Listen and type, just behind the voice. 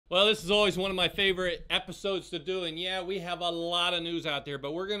Well, this is always one of my favorite episodes to do, and yeah, we have a lot of news out there,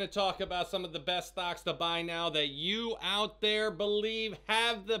 but we're going to talk about some of the best stocks to buy now that you out there believe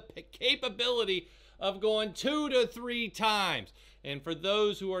have the capability of going 2 to 3 times. And for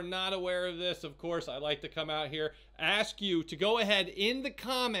those who are not aware of this, of course, I like to come out here, ask you to go ahead in the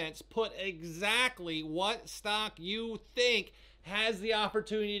comments, put exactly what stock you think has the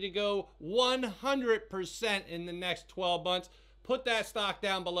opportunity to go 100% in the next 12 months. Put that stock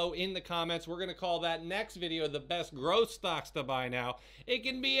down below in the comments. We're going to call that next video the best growth stocks to buy now. It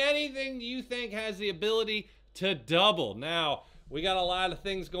can be anything you think has the ability to double. Now, we got a lot of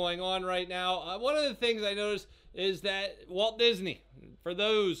things going on right now. One of the things I noticed is that Walt Disney, for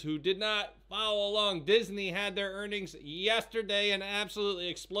those who did not follow along, Disney had their earnings yesterday and absolutely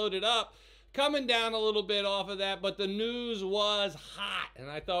exploded up, coming down a little bit off of that, but the news was hot,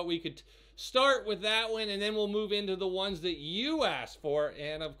 and I thought we could start with that one, and then we'll move into the ones that you asked for,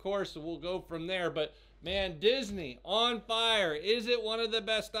 and of course, we'll go from there. But man, Disney on fire. Is it one of the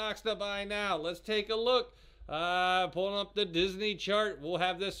best stocks to buy now? Let's take a look. Pulling up the Disney chart. We'll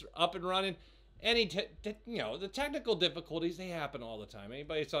have this up and running. The technical difficulties, they happen all the time.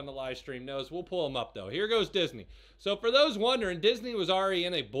 Anybody that's on the live stream knows. We'll pull them up, though. Here goes Disney. So for those wondering, Disney was already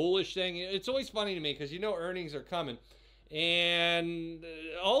in a bullish thing. It's always funny to me because you know earnings are coming. And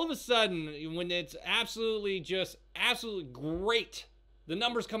all of a sudden, when it's absolutely great, the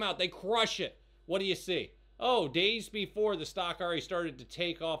numbers come out, they crush it. What do you see? Oh, days before, the stock already started to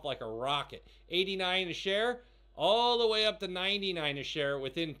take off like a rocket. 89 a share, all the way up to 99 a share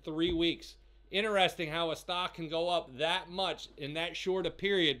within 3 weeks. Interesting how a stock can go up that much in that short a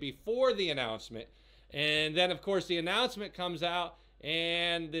period before the announcement. And then, of course, the announcement comes out,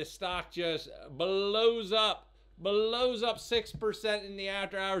 and the stock just blows up 6% in the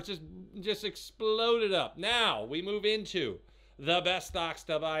after hours, just exploded up. Now we move into the best stocks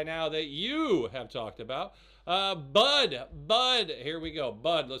to buy now that you have talked about. Bud, here we go.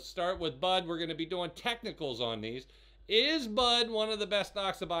 Bud, let's start with Bud. We're going to be doing technicals on these. Is Bud one of the best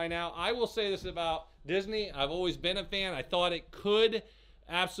stocks to buy now? I will say this about Disney. I've always been a fan. I thought it could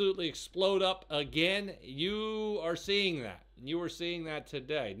absolutely explode up again. You are seeing that. You are seeing that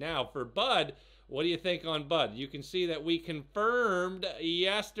today. Now for Bud, what do you think on Bud? You can see that we confirmed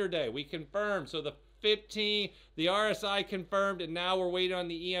yesterday. We confirmed. So the 15, the RSI confirmed, and now we're waiting on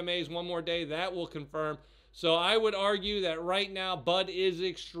the EMAs one more day. That will confirm. So I would argue that right now, Bud is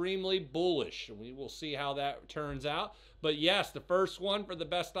extremely bullish. We will see how that turns out. But yes, the first one for the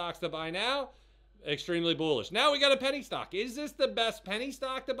best stocks to buy now, extremely bullish. Now we got a penny stock. Is this the best penny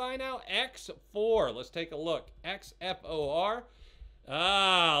stock to buy now? X4. Let's take a look. XFOR.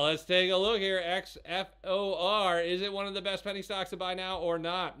 Let's take a look here. XFOR. Is it one of the best penny stocks to buy now or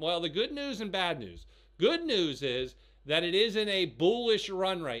not? Well, the good news and bad news. Good news is that it is in a bullish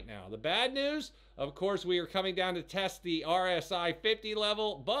run right now. The bad news, of course, we are coming down to test the RSI 50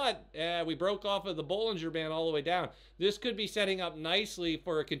 level, but we broke off of the Bollinger Band all the way down. This could be setting up nicely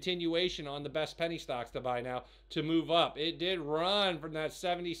for a continuation on the best penny stocks to buy now to move up. It did run from that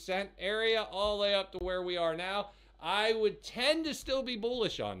 70-cent area all the way up to where we are now. I would tend to still be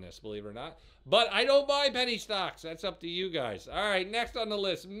bullish on this, believe it or not. But I don't buy penny stocks. That's up to you guys. All right, next on the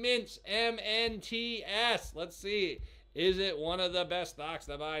list, Mints, MNTS. Let's see. Is it one of the best stocks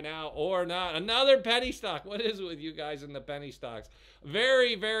to buy now or not? Another penny stock. What is it with you guys in the penny stocks?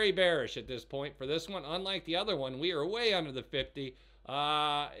 Very, very bearish at this point for this one. Unlike the other one, we are way under the 50. You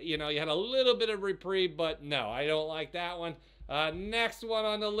had a little bit of reprieve, but no, I don't like that one. Next one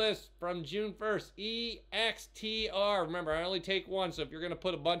on the list from June 1st, EXTR. Remember, I only take one, so if you're going to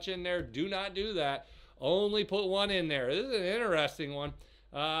put a bunch in there, do not do that. Only put one in there. This is an interesting one.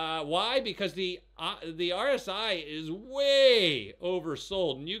 Why? Because the RSI is way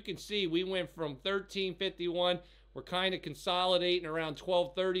oversold. And you can see we went from 1351. We're kind of consolidating around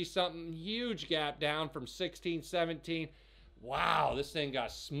 1230 something. Huge gap down from 1617. Wow, this thing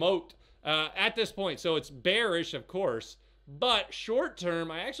got smoked at this point. So it's bearish, of course. But short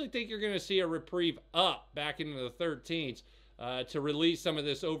term, I actually think you're going to see a reprieve up back into the 13s to release some of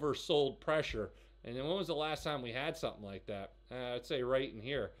this oversold pressure. And then when was the last time we had something like that? I'd say right in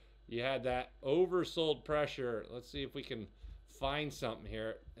here. You had that oversold pressure. Let's see if we can find something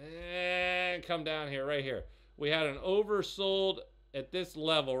here. And come down here, right here. We had an oversold at this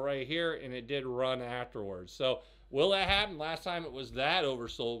level right here, and it did run afterwards. So will that happen? Last time it was that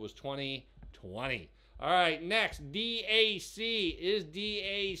oversold was 2020. All right, next, DAC. Is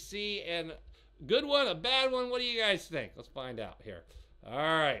DAC and good one, a bad one? What do you guys think? Let's find out here. All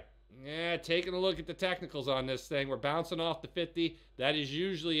right. Yeah, taking a look at the technicals on this thing. We're bouncing off the 50. That is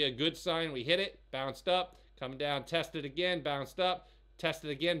usually a good sign. We hit it, bounced up, come down, test it again, bounced up, tested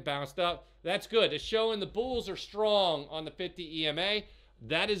again, bounced up. That's good. It's showing the bulls are strong on the 50 EMA.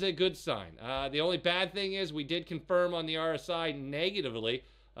 That is a good sign. The only bad thing is we did confirm on the RSI negatively.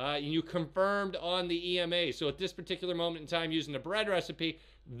 You confirmed on the EMA. So at this particular moment in time, using the bread recipe,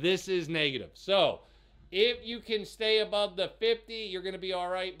 this is negative. So if you can stay above the 50, you're going to be all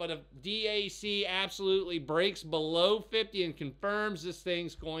right. But if DAC absolutely breaks below 50 and confirms, this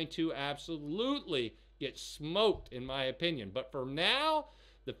thing's going to absolutely get smoked, in my opinion. But for now,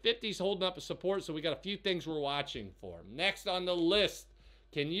 the 50's holding up a support, so we got a few things we're watching for. Next on the list,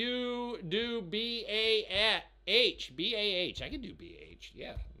 can you do BAH? BAH. I can do BAH.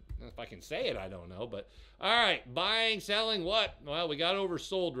 Yeah. If I can say it, I don't know. But all right, buying, selling, what? Well, we got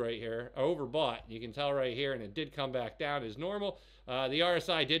oversold right here, or overbought. You can tell right here, and it did come back down as normal. The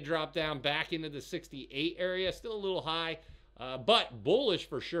RSI did drop down back into the 68 area, still a little high, but bullish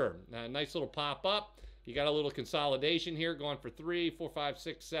for sure. Nice little pop up. You got a little consolidation here going for 3, 4, 5,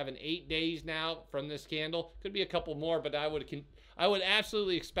 6, 7, 8 days now from this candle. Could be a couple more, but I would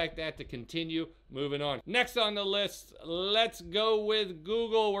absolutely expect that to continue moving on. Next on the list, let's go with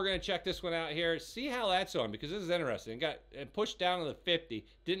Google. We're going to check this one out here. See how that's on, because this is interesting. It pushed down to the 50.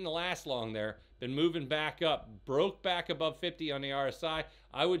 Didn't last long there. Been moving back up. Broke back above 50 on the RSI.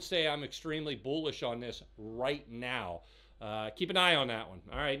 I would say I'm extremely bullish on this right now. Keep an eye on that one.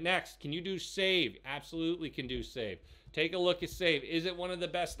 All right, next, can you do SAVE? Absolutely can do SAVE. Take a look at SAVE. Is it one of the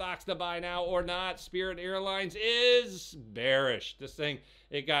best stocks to buy now or not? Spirit Airlines is bearish. This thing,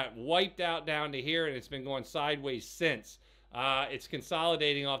 it got wiped out down to here, and it's been going sideways since. It's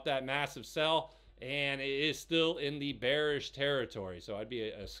consolidating off that massive sell, and it is still in the bearish territory. So I'd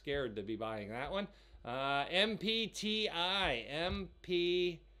be scared to be buying that one. MPTI.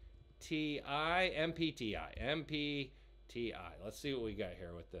 Let's see what we got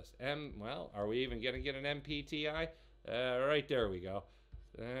here with this. Well, are we even going to get an MPTI? Right there we go.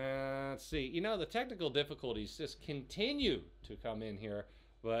 Let's see. You know, the technical difficulties just continue to come in here,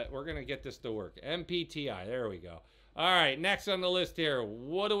 but we're going to get this to work. MPTI, there we go. All right, next on the list here,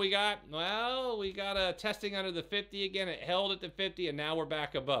 what do we got? Well, we got a testing under the 50 again. It held at the 50, and now we're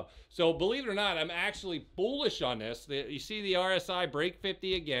back above. So believe it or not, I'm actually bullish on this. You see the RSI break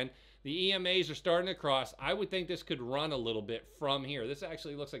 50 again. The EMAs are starting to cross. I would think this could run a little bit from here. This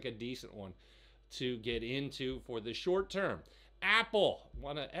actually looks like a decent one to get into for the short term. Apple,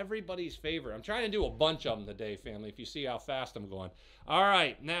 one of everybody's favorite. I'm trying to do a bunch of them today, family, if you see how fast I'm going. All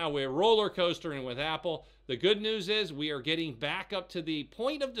right, now we're roller coastering with Apple. The good news is we are getting back up to the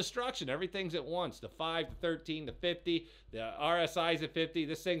point of destruction. Everything's at once. The 5 to 13 to 50. The RSI's at 50.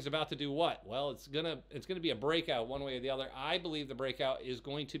 This thing's about to do what? Well, it's gonna be a breakout one way or the other. I believe the breakout is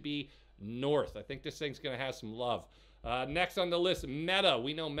going to be north. I think this thing's gonna have some love. Next on the list, Meta.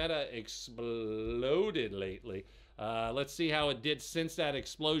 We know Meta exploded lately. Let's see how it did since that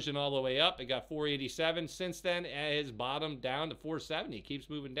explosion all the way up. It got 487. Since then, it has bottomed down to 470. It keeps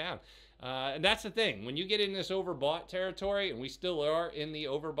moving down. And that's the thing. When you get in this overbought territory, and we still are in the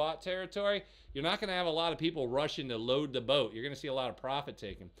overbought territory, you're not going to have a lot of people rushing to load the boat. You're going to see a lot of profit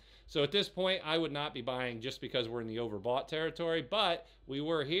taken. So at this point, I would not be buying just because we're in the overbought territory. But we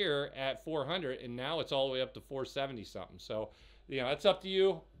were here at 400, and now it's all the way up to 470 something. So, you know, it's up to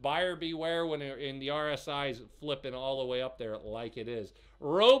you. Buyer beware when in the RSI's flipping all the way up there like it is.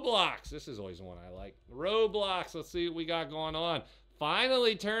 Roblox. This is always one I like. Roblox. Let's see what we got going on.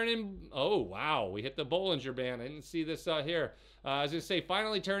 Finally turning. Oh, wow. We hit the Bollinger Band. I didn't see this here. I was going to say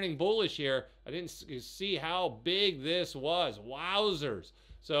finally turning bullish here. I didn't see how big this was. Wowzers.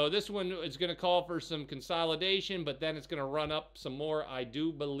 So this one is going to call for some consolidation, but then it's going to run up some more. I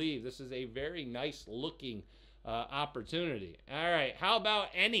do believe this is a very nice looking opportunity. All right, how about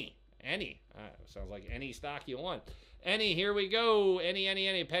any? Sounds like any stock you want. Any, here we go.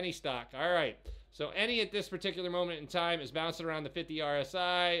 Any penny stock. All right. So any at this particular moment in time is bouncing around the 50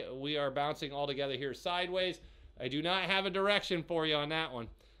 RSI. We are bouncing all together here sideways. I do not have a direction for you on that one.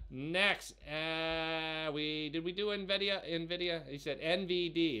 Next, did we do NVIDIA? He said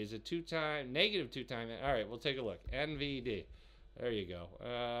NVD is a negative two time. All right, we'll take a look. NVD. There you go.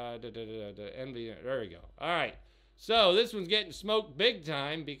 NVD. There we go. All right. So this one's getting smoked big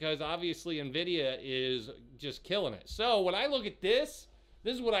time because obviously NVIDIA is just killing it. So when I look at this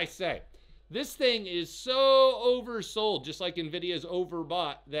is what I say. This thing is so oversold, just like NVIDIA's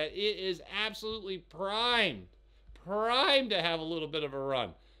overbought, that it is absolutely primed to have a little bit of a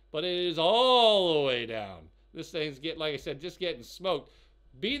run. But it is all the way down. This thing's like I said, just getting smoked.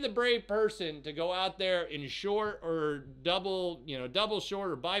 Be the brave person to go out there and short or double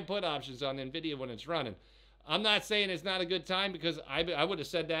short or buy put options on NVIDIA when it's running. I'm not saying it's not a good time because I would have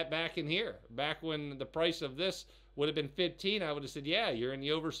said that back in here, back when the price of this would have been 15, I would have said, yeah, you're in the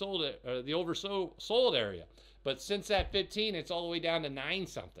oversold area. But since that 15, it's all the way down to 9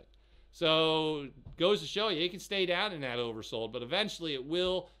 something. So goes to show you, it can stay down in that oversold, but eventually it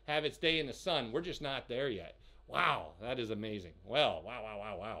will have its day in the sun. We're just not there yet. Wow, that is amazing. Well,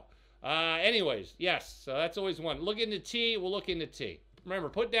 wow. Anyways, yes, so that's always one. Look into T, we'll look into T. Remember,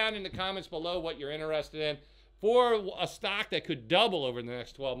 put down in the comments below what you're interested in. For a stock that could double over the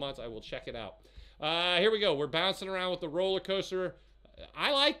next 12 months, I will check it out. Here we go. We're bouncing around with the roller coaster.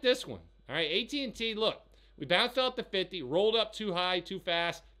 I like this one. All right, AT&T, look. We bounced out the 50, rolled up too high, too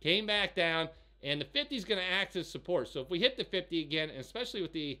fast, came back down, and the 50 is going to act as support. So if we hit the 50 again, and especially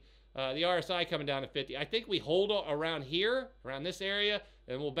with the RSI coming down to 50, I think we hold around here, around this area,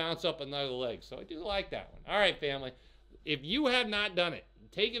 and we'll bounce up another leg. So I do like that one. All right, family. If you have not done it,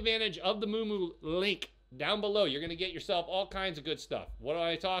 take advantage of the Moomoo link down below. You're going to get yourself all kinds of good stuff. What am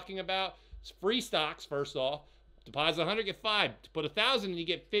I talking about? It's free stocks, first off. Deposit 100, get 5. Put 1,000 and you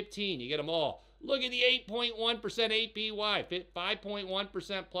get 15. You get them all. Look at the 8.1% APY,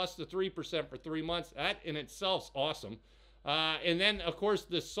 5.1% plus the 3% for 3 months. That in itself is awesome. And then, of course,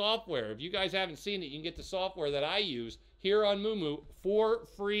 the software. If you guys haven't seen it, you can get the software that I use here on Moomoo for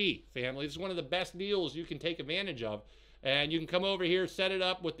free, family. This is one of the best deals you can take advantage of. And you can come over here, set it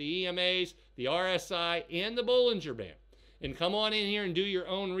up with the EMAs, the RSI, and the Bollinger Band. And come on in here and do your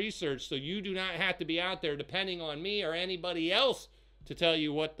own research so you do not have to be out there depending on me or anybody else to tell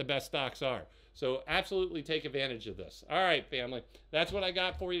you what the best stocks are. So absolutely take advantage of this. All right, family. That's what I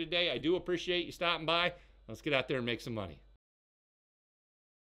got for you today. I do appreciate you stopping by. Let's get out there and make some money.